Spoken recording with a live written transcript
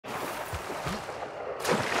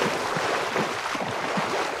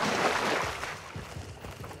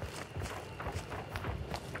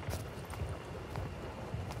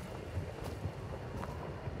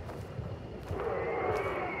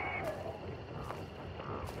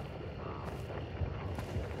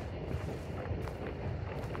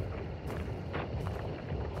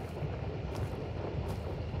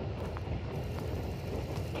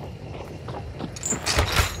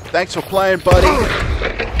Thanks for playing, buddy.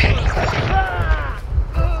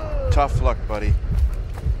 Tough luck, buddy.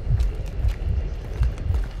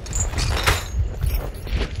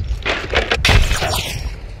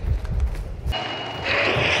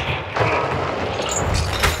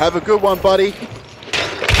 Have a good one, buddy.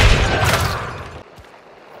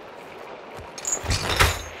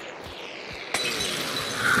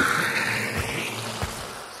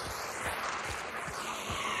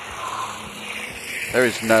 There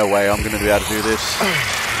is no way I'm going to be able to do this.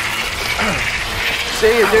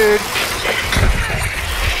 See you, dude.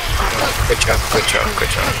 Good job, good job, good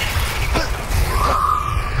job.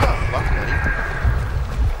 Luck, buddy.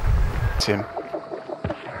 It's him.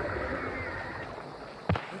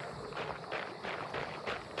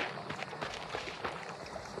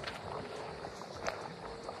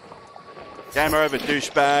 Game over,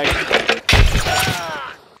 douchebag.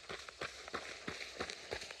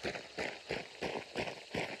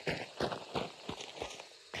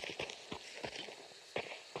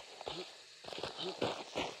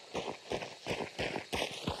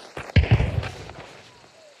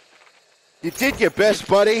 You did your best,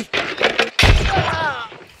 buddy.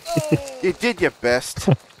 You did your best.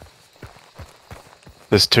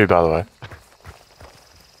 There's two, by the way.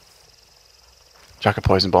 Chuck a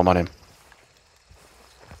poison bomb on him.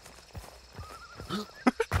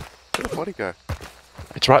 Where'd the body go?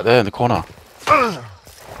 It's right there in the corner. I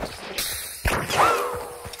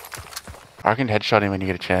reckon headshot him when you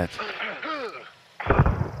get a chance.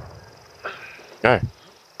 Go.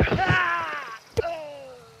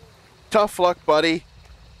 Tough luck, buddy.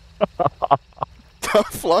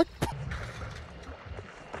 Tough luck.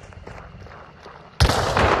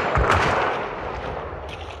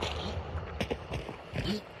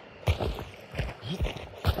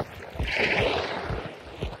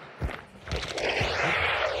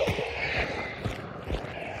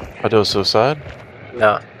 I do a suicide?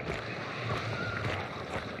 No.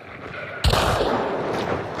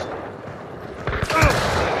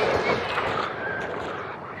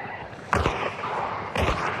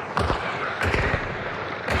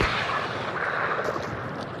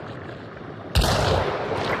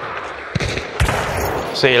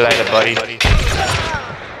 See you later, buddy.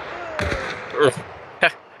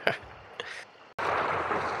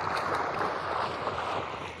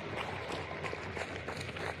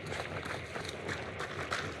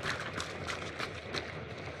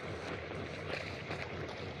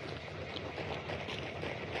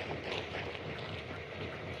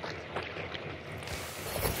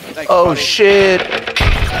 Thanks, Oh buddy. shit!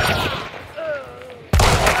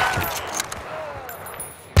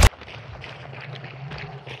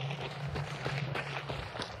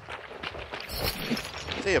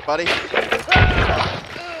 See you, buddy.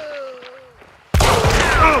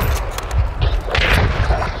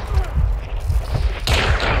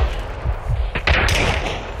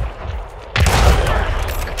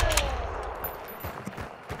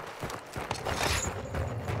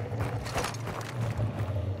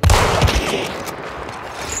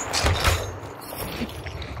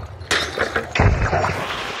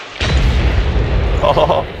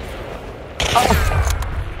 Oh.